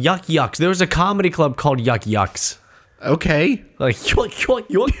up. No, yucks. There was a comedy club called Yucks. Okay. Like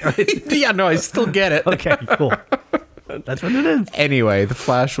yuck. Yeah, no, I still get it. Okay, cool. That's what it is. Anyway, the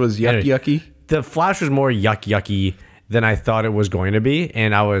Flash was yucky. The Flash was more yucky than I thought it was going to be,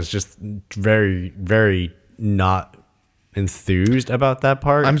 and I was just very, very not enthused about that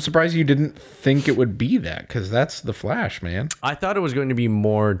part. I'm surprised you didn't think it would be that, because that's the Flash, man. I thought it was going to be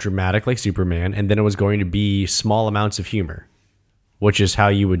more dramatic like Superman, and then it was going to be small amounts of humor, which is how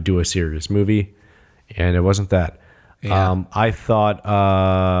you would do a serious movie, and it wasn't that. Yeah. I thought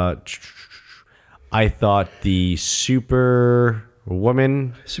the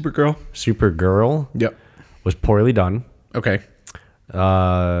Supergirl Yep. was poorly done. Okay.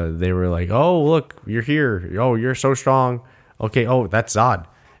 They were like, "Oh, look, you're here. Oh, you're so strong. Okay. Oh, that's Zod."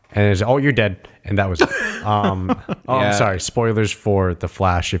 And it's, "Oh, you're dead." And that was it. Yeah. I'm sorry. Spoilers for The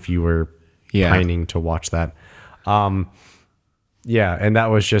Flash if you were pining to watch that. Yeah, and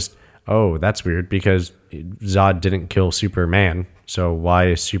that was just, oh, that's weird because Zod didn't kill Superman. So why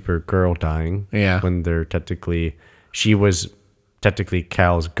is Supergirl dying? Yeah. When she was technically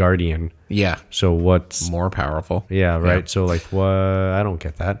Cal's guardian. Yeah. So what's More powerful. yeah, right. Yeah. So like, what? I don't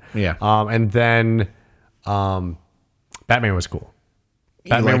get that. Yeah. And then, Batman was cool.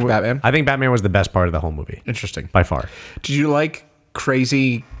 Liked Batman? I think Batman was the best part of the whole movie Interesting. by far. Did you like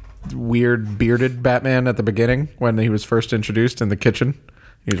crazy, weird, bearded Batman at the beginning when he was first introduced in the kitchen?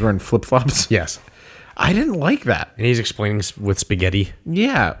 He was wearing flip-flops. Yes. I didn't like that. And he's explaining with spaghetti.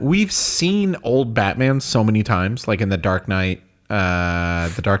 Yeah. We've seen old Batman so many times, like in The Dark Knight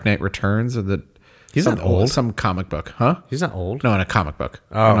Returns, or He's not old. Some comic book, huh? He's not old. No, in a comic book.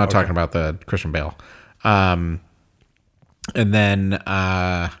 I'm not okay. talking about the Christian Bale. And then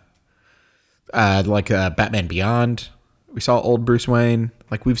Batman Beyond, we saw old Bruce Wayne.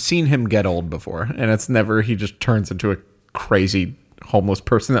 Like, we've seen him get old before, and it's never he just turns into a crazy homeless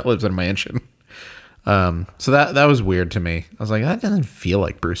person that lives in a mansion. So that was weird to me. I was like, that doesn't feel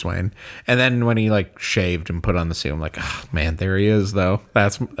like Bruce Wayne. And then when he like shaved and put on the suit, I'm like, oh man, there he is though.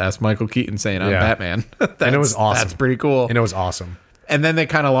 That's Michael Keaton saying I'm Yeah. Batman. And it was awesome. That's pretty cool. And it was awesome. And then they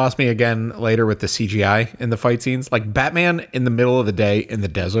kind of lost me again later with the CGI in the fight scenes. Like Batman in the middle of the day in the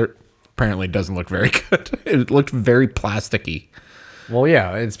desert apparently doesn't look very good. It looked very plasticky. Well,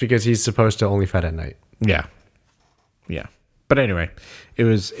 yeah, it's because he's supposed to only fight at night. Yeah. Yeah. But anyway, it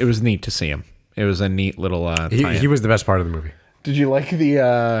was neat to see him. It was a neat little He was the best part of the movie. Did you like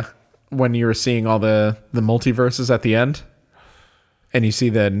the when you were seeing all the multiverses at the end? And you see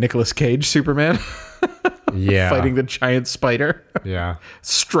the Nicolas Cage Superman Yeah. fighting the giant spider? Yeah.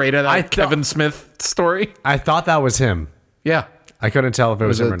 Straight out of Kevin Smith story. I thought that was him. Yeah. I couldn't tell if it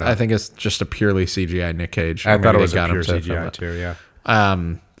was him or not. I think it's just a purely CGI Nick Cage. I thought it Maybe was they a pure him to film CGI it. too, yeah.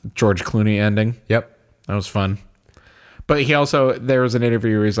 George Clooney ending. Yep. That was fun. But there was an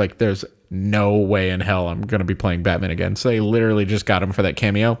interview where he's like, there's no way in hell I'm going to be playing Batman again. So they literally just got him for that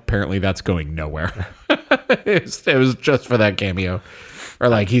cameo. Apparently that's going nowhere. it was just for that cameo. Or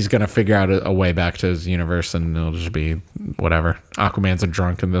like he's going to figure out a way back to his universe and it'll just be whatever. Aquaman's a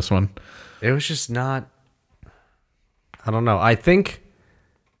drunk in this one. It was just not... I don't know. I think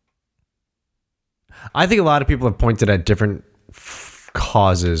a lot of people have pointed at different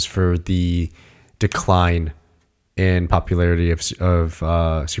causes for the decline in popularity of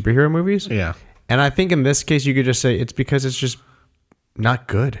superhero movies. Yeah. And I think in this case, you could just say it's because it's just not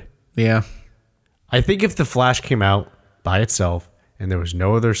good. Yeah. I think if The Flash came out by itself and there was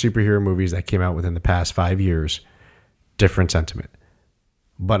no other superhero movies that came out within the past 5 years, different sentiment.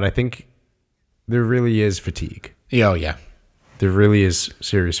 But I think there really is fatigue. Oh, yeah. There really is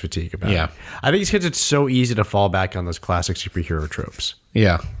serious fatigue about Yeah. it. I think it's because it's so easy to fall back on those classic superhero tropes.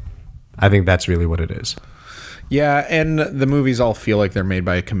 Yeah. I think that's really what it is. Yeah, and the movies all feel like they're made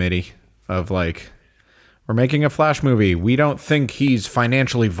by a committee of like, we're making a Flash movie. We don't think he's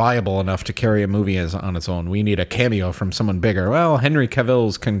financially viable enough to carry a movie on its own. We need a cameo from someone bigger. Well, Henry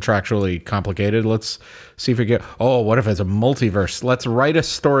Cavill's contractually complicated. Let's see if we get... Oh, what if it's a multiverse? Let's write a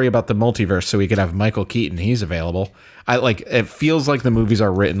story about the multiverse so we could have Michael Keaton. He's available. It feels like the movies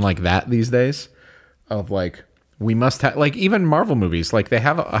are written like that these days. Of like, we must have... Like, even Marvel movies, like, they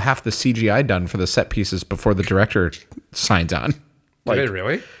have half the CGI done for the set pieces before the director signs on. Like, Did they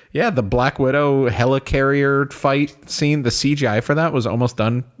really? Yeah, the Black Widow helicarrier fight scene, the CGI for that was almost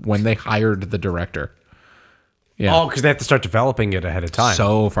done when they hired the director. Yeah. Oh, because they have to start developing it ahead of time.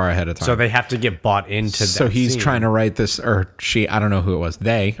 So far ahead of time. So they have to get bought into that. So he's scene. trying to write this, or she, I don't know who it was.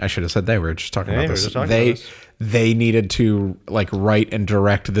 They, I should have said they, we were just talking about we were this. just talking about this. They needed to like write and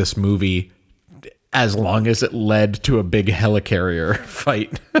direct this movie as long as it led to a big helicarrier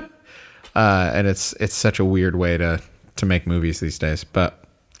fight. And it's such a weird way to make movies these days. But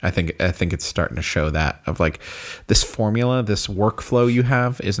I think it's starting to show that of like this formula, this workflow you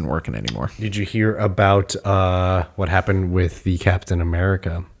have isn't working anymore. Did you hear about what happened with the Captain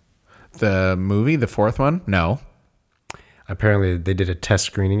America? The movie, the fourth one? No. Apparently, they did a test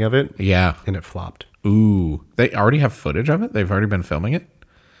screening of it. Yeah. And it flopped. Ooh. They already have footage of it? They've already been filming it?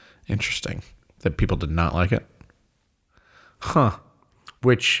 Interesting. That people did not like it? Huh.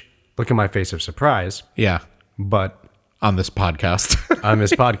 Which, look at my face of surprise. Yeah. But On this podcast. on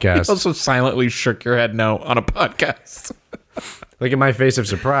this podcast, Also silently shook your head no on a podcast. look at my face of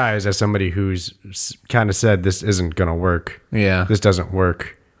surprise as somebody who's kind of said this isn't going to work. Yeah. This doesn't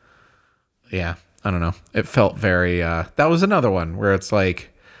work. Yeah. I don't know. It felt very... that was another one where it's like,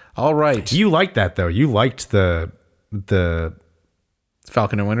 all right. You liked that, though. You liked the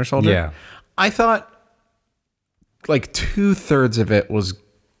Falcon and Winter Soldier? Yeah. I thought like 2/3 of it was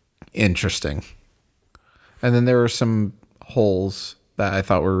interesting. And then there were some holes that I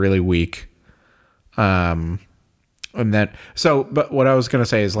thought were really weak. And then, but what I was going to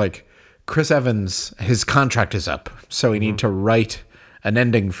say is like Chris Evans, his contract is up. So we need to write an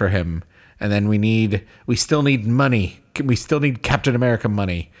ending for him. And then we still need money. We still need Captain America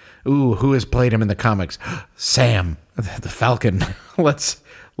money. Ooh, who has played him in the comics? Sam, the Falcon.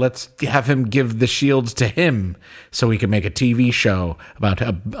 Let's have him give the shield to him so we can make a TV show about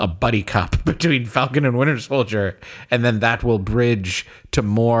a buddy cop between Falcon and Winter Soldier. And then that will bridge to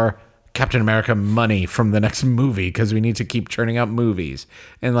more Captain America money from the next movie because we need to keep churning out movies.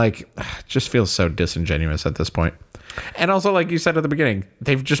 And like, it just feels so disingenuous at this point. And also, like you said at the beginning,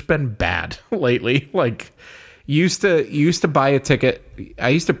 they've just been bad lately. Like, used to buy a ticket. I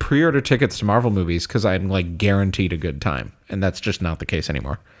used to pre-order tickets to Marvel movies because I'm like guaranteed a good time. And that's just not the case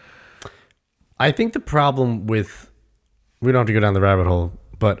anymore. I think the problem with, we don't have to go down the rabbit hole,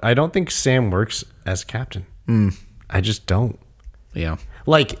 but I don't think Sam works as captain. I just don't. Yeah.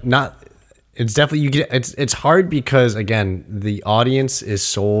 Like, not, it's definitely, it's hard because, again, the audience is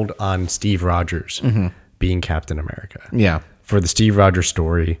sold on Steve Rogers being Captain America. Yeah. For the Steve Rogers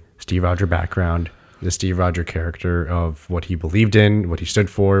story, Steve Rogers background, the Steve Rogers character of what he believed in, what he stood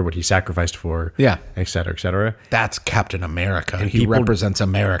for, what he sacrificed for, Yeah. et cetera, et cetera. That's Captain America. And he people- represents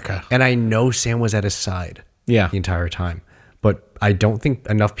America. And I know Sam was at his side Yeah. the entire time, but I don't think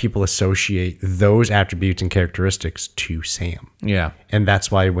enough people associate those attributes and characteristics to Sam. Yeah. And that's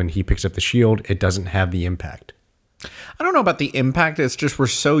why when he picks up the shield, it doesn't have the impact. I don't know about the impact. It's just we're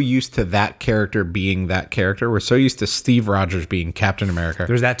so used to that character being that character. We're so used to Steve Rogers being Captain America.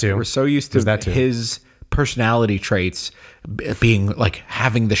 There's that too. We're so used to There's that too. his personality traits being like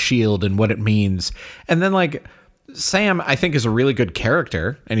having the shield and what it means. And then like Sam, I think, is a really good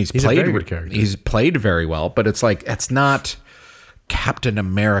character, and he's a played very good character. He's played very well, but it's like it's not Captain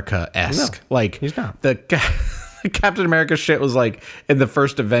America-esque. No, like he's not. The Captain America shit was like in the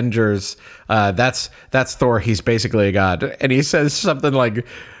first Avengers. That's Thor. He's basically a god, and he says something like,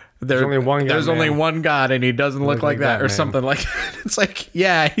 "There's only one God, only man. one God, and he doesn't look like that," or man. something like. It's like,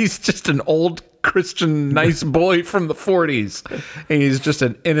 yeah, he's just an old Christian nice boy from the 40s, and he's just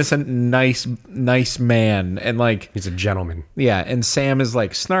an innocent nice man, and like He's a gentleman. yeah, and Sam is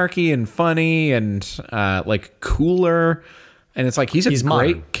like snarky and funny and like cooler, and it's like he's a great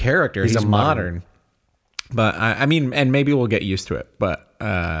modern. character. He's a modern. modern. But I mean, and maybe we'll get used to it. But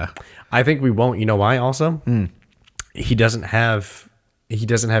I think we won't. You know why? Also, he doesn't have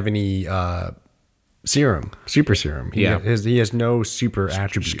any super serum. He has no super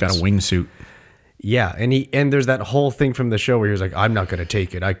attributes. just got a wingsuit. Yeah, and there's that whole thing from the show where he was like, "I'm not gonna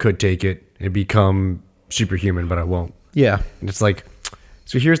take it. I could take it and become superhuman, but I won't." Yeah. And it's like,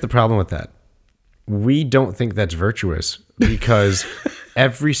 so here's the problem with that. We don't think that's virtuous because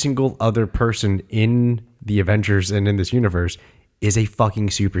every single other person in the Avengers and in this universe is a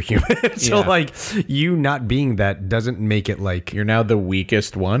fucking superhuman. So like you not being that doesn't make it like You're now the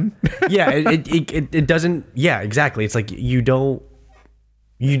weakest one. yeah, it doesn't. Yeah, exactly. It's like you don't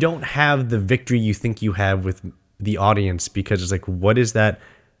have the victory you think you have with the audience because it's like, what is that?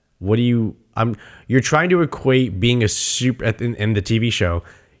 What do you? You're trying to equate being a super in the TV show.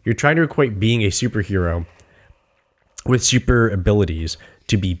 You're trying to equate being a superhero with super abilities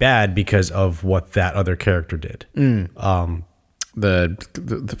to be bad because of what that other character did.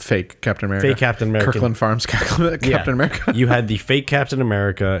 The fake Captain America. Fake Captain America. Kirkland Farms Captain America. You had the fake Captain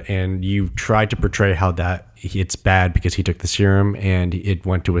America, and you tried to portray how it's bad because he took the serum and it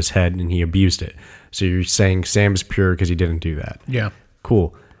went to his head and he abused it. So you're saying Sam's pure because he didn't do that. Yeah.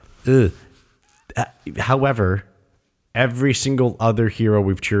 Cool. Ugh. However, every single other hero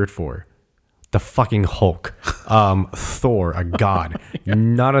we've cheered for, the fucking Hulk, Thor, a god,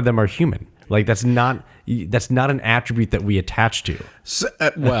 none of them are human. Like that's not an attribute that we attach to. So,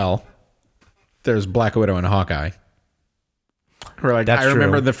 well, there's Black Widow and Hawkeye. We're like, I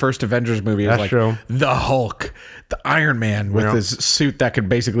remember the first Avengers movie. It was like the Hulk, the Iron Man with his suit that could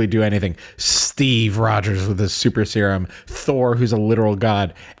basically do anything. Steve Rogers with his super serum. Thor, who's a literal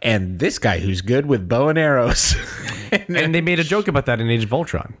god, and this guy who's good with bow and arrows. And they made a joke about that in Age of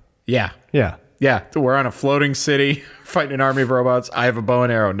Ultron. Yeah. Yeah. Yeah. We're on a floating city fighting an army of robots. I have a bow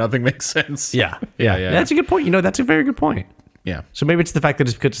and arrow. Nothing makes sense. Yeah. That's a good point. You know, that's a very good point. Yeah. So maybe it's the fact that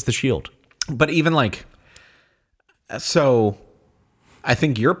it's because it's the shield. But even like, so I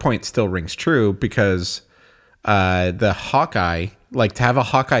think your point still rings true because the Hawkeye, like to have a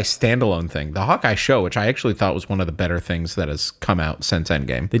Hawkeye standalone thing, the Hawkeye show, which I actually thought was one of the better things that has come out since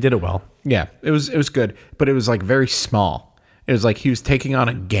Endgame. They did it well. Yeah, it was good, but it was like very small. It was like he was taking on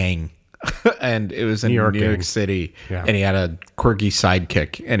a gang. And it was in New York City, and he had a quirky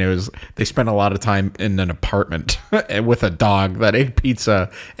sidekick, and they spent a lot of time in an apartment with a dog that ate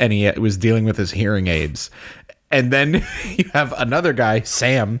pizza, and he was dealing with his hearing aids. And then you have another guy,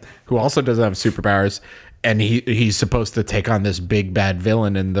 Sam, who also doesn't have superpowers, and he's supposed to take on this big bad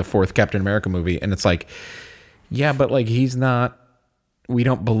villain in the fourth Captain America movie, and it's like, yeah, but like he's not. We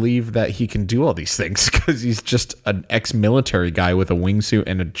don't believe that he can do all these things because he's just an ex-military guy with a wingsuit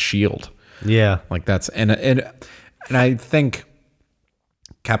and a shield. Yeah, like that's and I think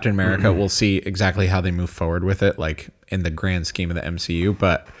Captain America will see exactly how they move forward with it, like in the grand scheme of the MCU.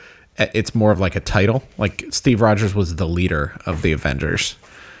 But it's more of like a title. Like Steve Rogers was the leader of the Avengers,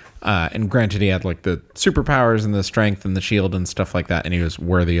 and granted, he had like the superpowers and the strength and the shield and stuff like that, and he was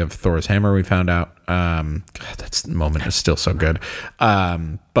worthy of Thor's hammer. We found out. God, that moment is still so good.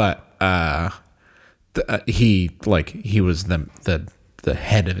 He was the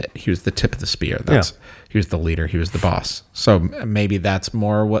head of it. He was the tip of the spear. He was the leader. He was the boss. So maybe that's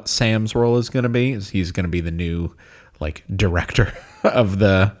more what Sam's role is going to be. Is he's going to be the new like director of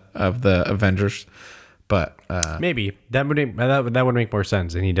the Avengers. But maybe that would make more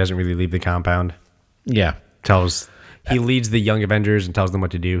sense. And he doesn't really leave the compound. Yeah, he leads the Young Avengers and tells them what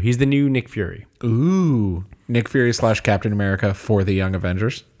to do. He's the new Nick Fury. Ooh, Nick Fury / Captain America for the Young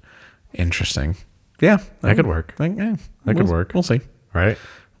Avengers. Interesting. Yeah, that could work. That could work. We'll see. Right?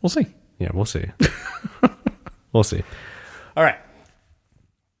 We'll see. Yeah, we'll see. We'll see. All right.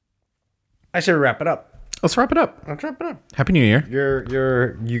 I say we wrap it up. Let's wrap it up. Happy New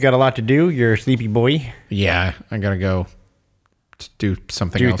Year. You got a lot to do. You're a sleepy boy. Yeah, I gotta go do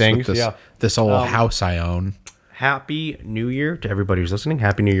something else with this old house I own. Happy New Year to everybody who's listening.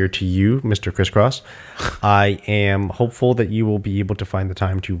 Happy New Year to you, Mr. Crisscross. I am hopeful that you will be able to find the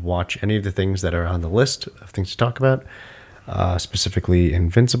time to watch any of the things that are on the list of things to talk about, specifically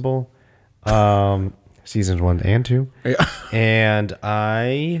Invincible, seasons 1 and 2. Yeah. And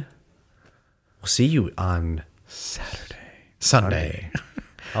I will see you on Sunday.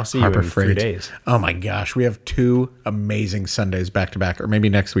 I'll see you in 3 days. Oh my gosh, we have 2 amazing Sundays back to back, or maybe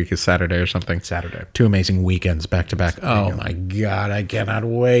next week is Saturday or something. Saturday. 2 amazing weekends back to back. Oh my God, I cannot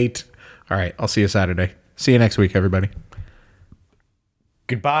wait. All right, I'll see you Saturday. See you next week, everybody.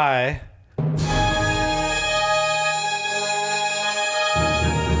 Goodbye.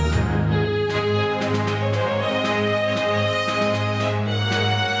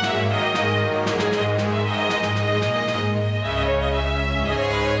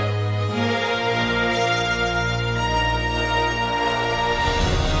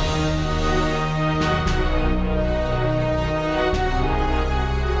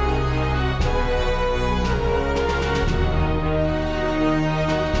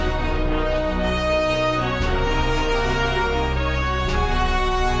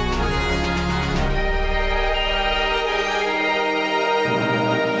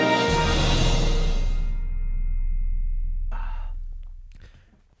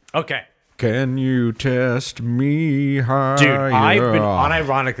 Okay. Can you test me higher? Dude, I've been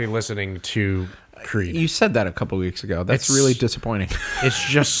unironically listening to Creed. You said that a couple weeks ago. That's really disappointing. It's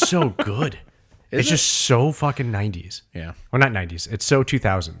just so good. It's just so fucking 90s. Yeah. Well, not 90s. It's so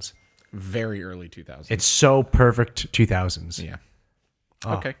 2000s. Very early 2000s. It's so perfect 2000s. Yeah.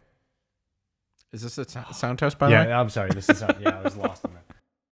 Okay. Is this a sound test, by the way? Yeah, I'm sorry. This is I was lost in that.